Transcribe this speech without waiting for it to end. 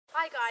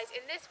Hi guys,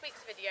 in this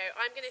week's video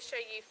I'm going to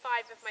show you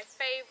 5 of my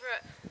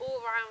favourite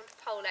all-round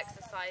pole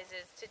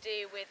exercises to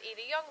do with either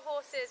young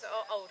horses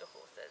or older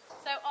horses.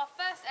 So our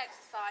first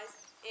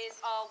exercise is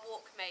our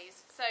walk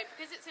maze. So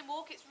because it's in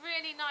walk, it's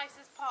really nice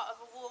as part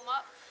of a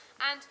warm-up,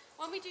 and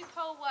when we do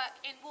pole work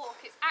in walk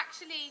it's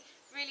actually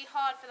really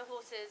hard for the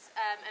horses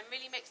and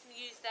really makes them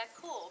use their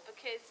core,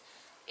 because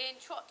in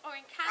trot or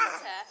in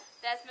canter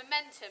there's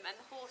momentum and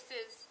the horse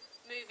is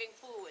moving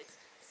forwards.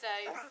 So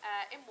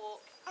in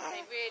walk,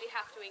 they really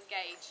have to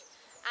engage.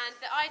 And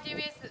the idea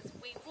is that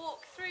we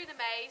walk through the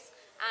maze,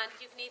 and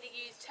you can either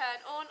use turn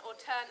on or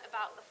turn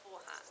about the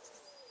forehands.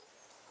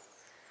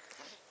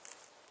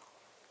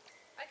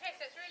 Okay,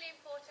 so it's really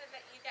important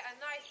that you get a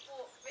nice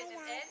walk rhythm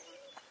in.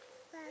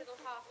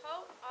 Little half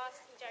halt,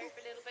 asking Jerry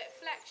for a little bit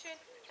of flexion,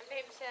 and be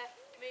able to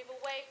move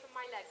away from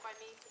my leg by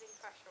me putting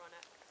pressure on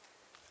it.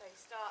 So he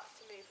starts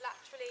to move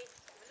laterally,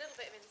 with a little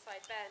bit of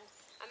inside bend,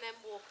 and then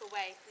walk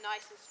away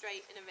nice and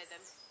straight in a rhythm.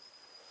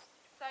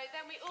 So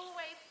then we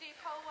always do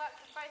pole work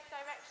in both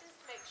directions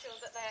to make sure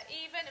that they're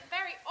even, and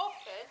very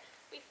often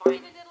we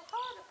find a little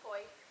harder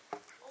point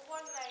on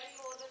one leg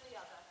more than the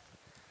other.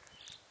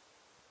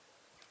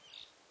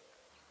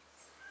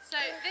 So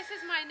this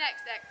is my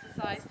next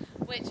exercise,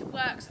 which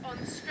works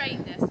on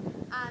straightness,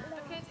 and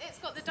because it's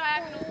got the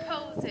diagonal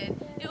poles in,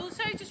 it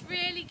also just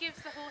really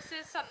gives the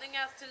horses something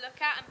else to look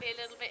at and be a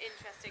little bit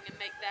interesting and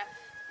make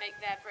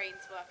their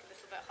brains work a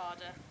little bit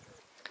harder.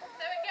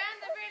 So again,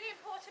 the really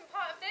important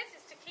part of this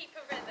is to keep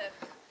a rhythm.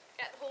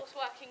 Get the horse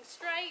working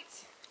straight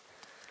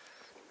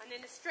and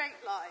in a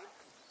straight line.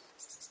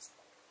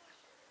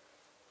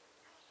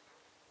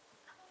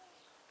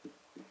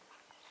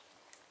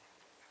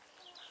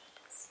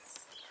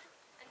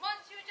 And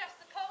once you adjust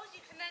the poles,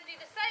 you can then do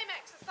the same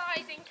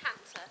exercise in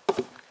canter.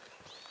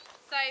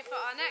 So for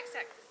our next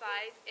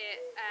exercise,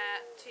 it's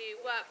to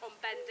work on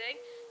bending.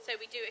 So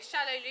we do a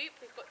shallow loop.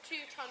 We've got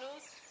 2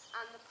 tunnels,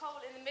 and the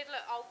pole in the middle,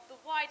 the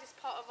widest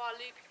part of our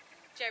loop,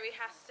 Jerry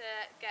has to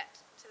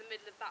get to the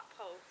middle of that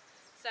pole.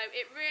 So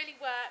it really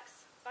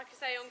works, like I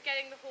say, on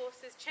getting the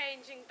horses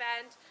changing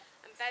bend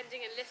and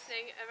bending and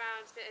listening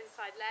around the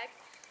inside leg.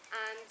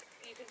 And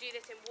you can do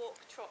this in walk,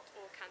 trot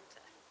or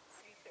canter.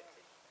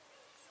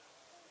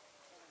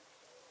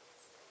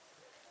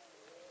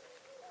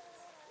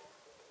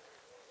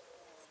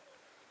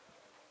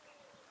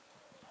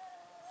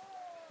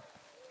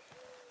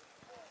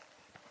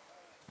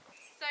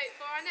 So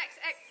for our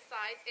next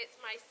exercise, it's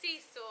my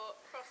seesaw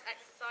cross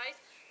exercise.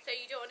 So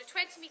you do it on a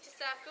 20-metre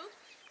circle,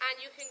 and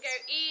you can go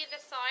either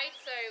side,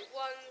 so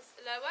one's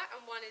lower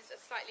and one is a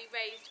slightly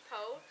raised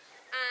pole.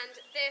 And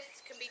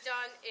this can be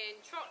done in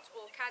trot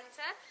or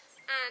canter,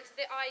 and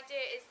the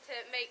idea is to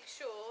make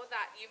sure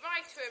that you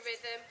ride to a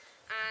rhythm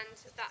and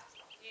that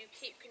you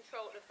keep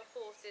control of the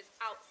horse's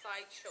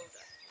outside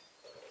shoulder.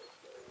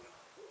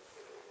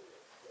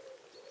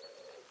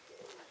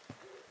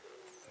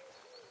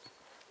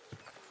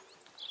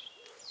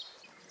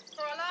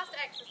 For our last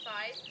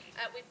exercise,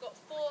 we've got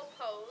 4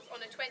 poles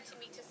on a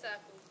 20-metre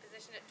circle,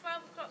 positioned at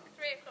 12 o'clock,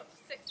 3 o'clock,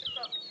 6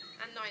 o'clock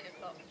and 9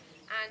 o'clock.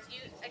 And you,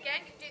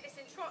 again, can do this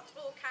in trot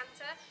or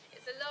canter.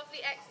 It's a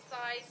lovely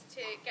exercise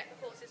to get the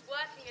horses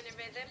working in a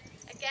rhythm.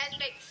 Again,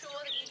 make sure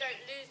that you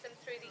don't lose them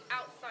through the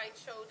outside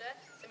shoulder,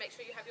 so make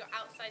sure you have your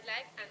outside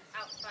leg and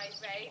outside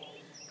rein.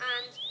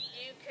 And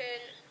you can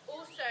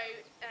also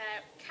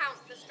count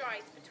the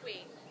strides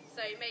between.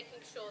 So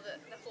making sure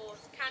that the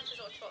horse canters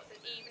or trots an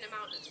even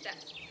amount of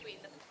steps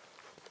between them.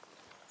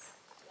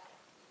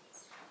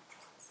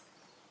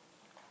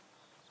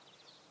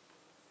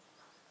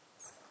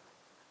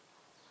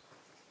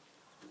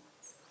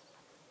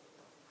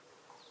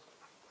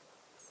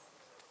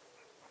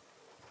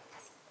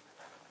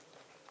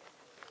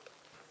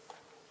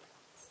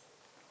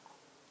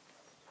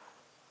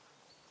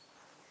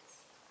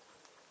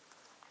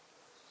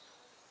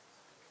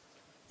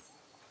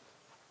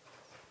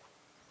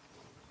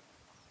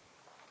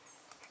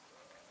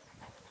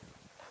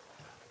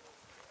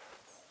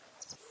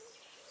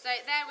 So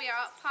there we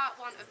are, part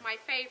 1 of my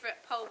favourite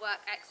pole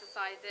work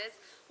exercises.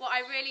 What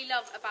I really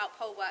love about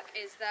pole work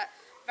is that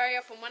very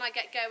often when I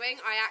get going,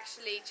 I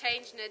actually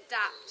change and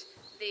adapt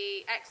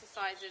the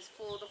exercises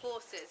for the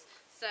horses.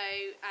 So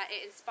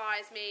it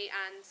inspires me,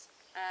 and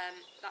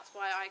that's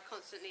why I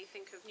constantly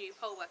think of new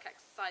pole work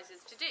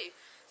exercises to do.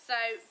 So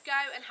go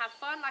and have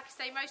fun. Like I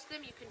say, most of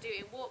them you can do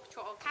in walk,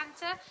 trot or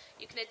canter.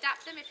 You can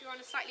adapt them if you're on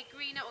a slightly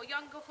greener or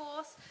younger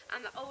horse,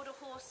 and the older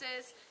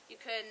horses you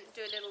can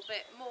do a little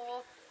bit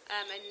more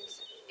and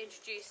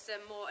introduce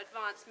some more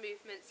advanced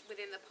movements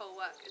within the pole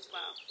work as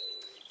well.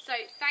 So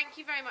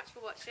thank you very much for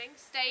watching.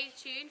 Stay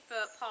tuned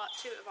for part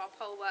 2 of our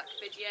pole work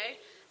video,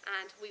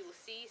 and we will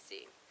see you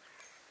soon.